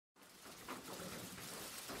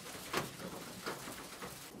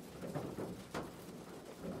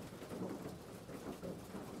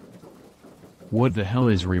What the hell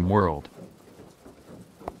is Rimworld?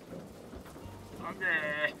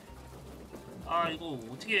 안돼. 아 이거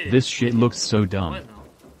어떻게? This shit looks so dumb.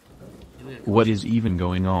 What is even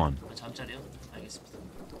going on? 잠자리요? 알겠습니다.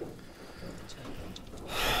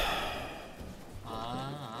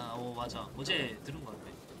 맞아. 어제 들은 것 같아.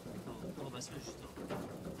 그거 말씀해 주시더라고.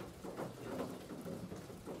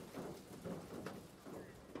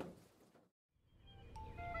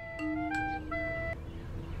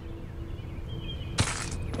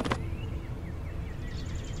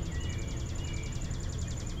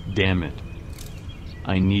 Damn it.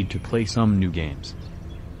 I need to play some new games.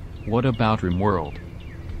 What about Rimworld?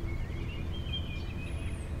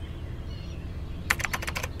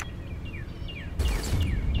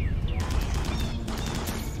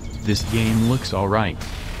 This game looks alright.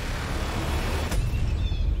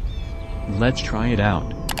 Let's try it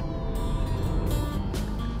out.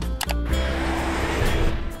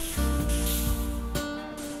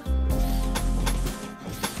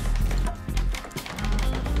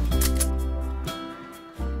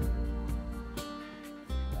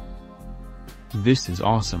 This is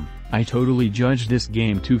awesome. I totally judged this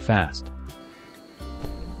game too fast.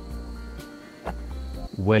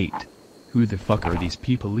 Wait. Who the fuck are these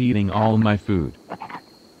people eating all my food?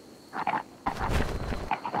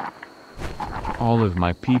 All of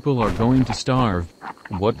my people are going to starve.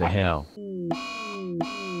 What the hell?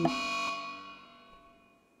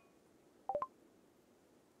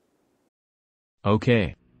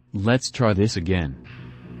 Okay. Let's try this again.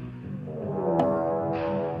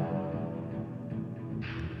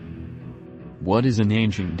 What is an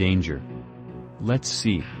ancient danger? Let's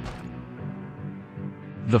see.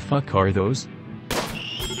 The fuck are those?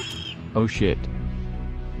 Oh shit.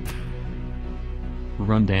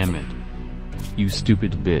 Run, damn it. You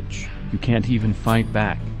stupid bitch, you can't even fight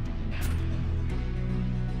back.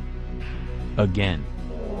 Again.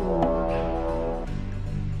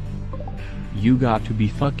 You got to be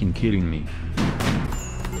fucking kidding me.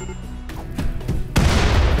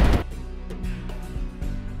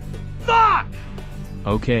 Fuck!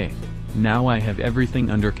 Okay. Now I have everything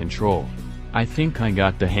under control. I think I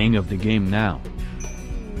got the hang of the game now.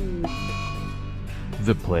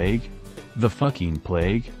 The plague? The fucking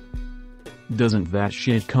plague? Doesn't that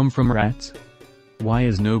shit come from rats? Why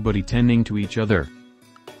is nobody tending to each other?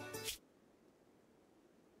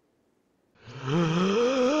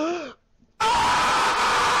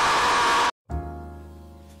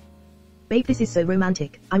 Babe, this is so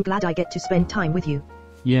romantic. I'm glad I get to spend time with you.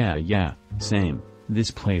 Yeah, same.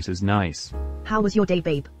 This place is nice. How was your day,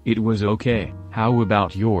 babe? It was okay. How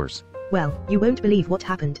about yours? Well, you won't believe what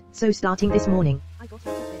happened. So starting this morning, I got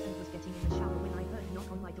out of bed and was getting in the shower when I heard a knock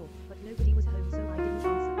on my door, but nobody was home, so I didn't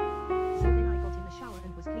answer. So then I got in the shower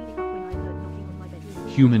and was cleaning up when I heard knocking on my bedroom.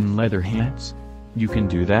 Human leather hats? You can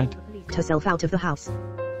do that? Leaked herself out of the house.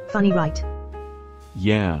 Funny, right?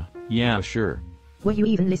 Yeah, sure. Were you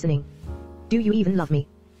even listening? Do you even love me?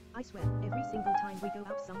 I swear, every single time we go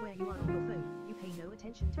out somewhere you are on your phone. You pay no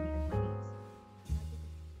attention to me and my needs.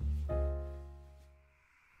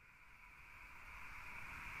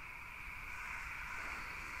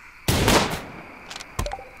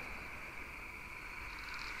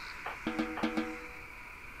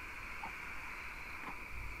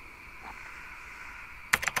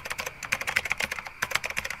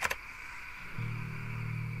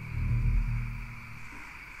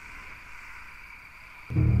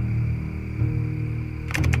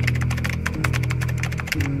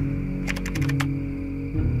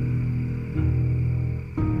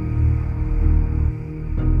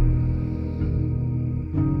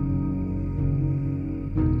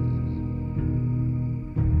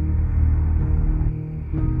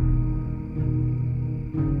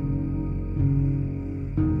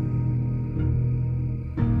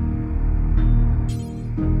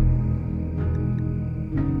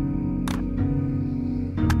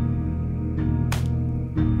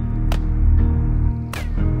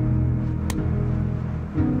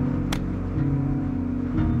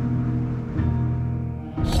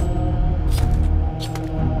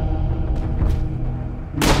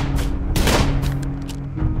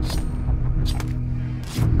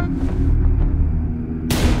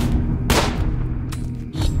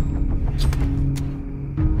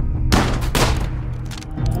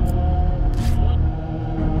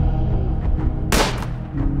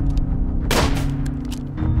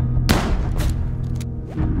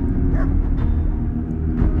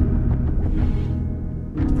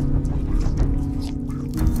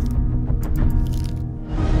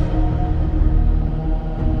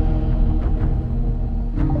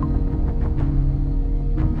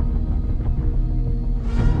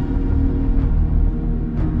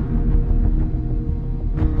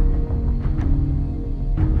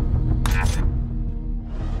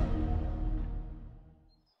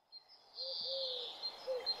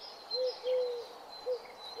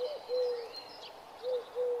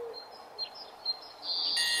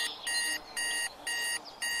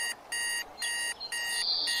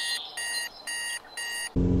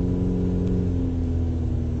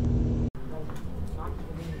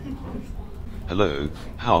 Hello,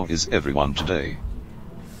 how is everyone today?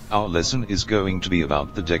 Our lesson is going to be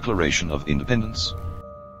about the Declaration of Independence.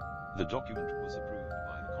 The document was approved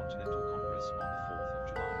by the Continental Congress on the 4th of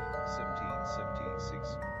July,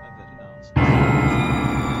 1776, and that announced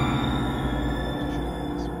the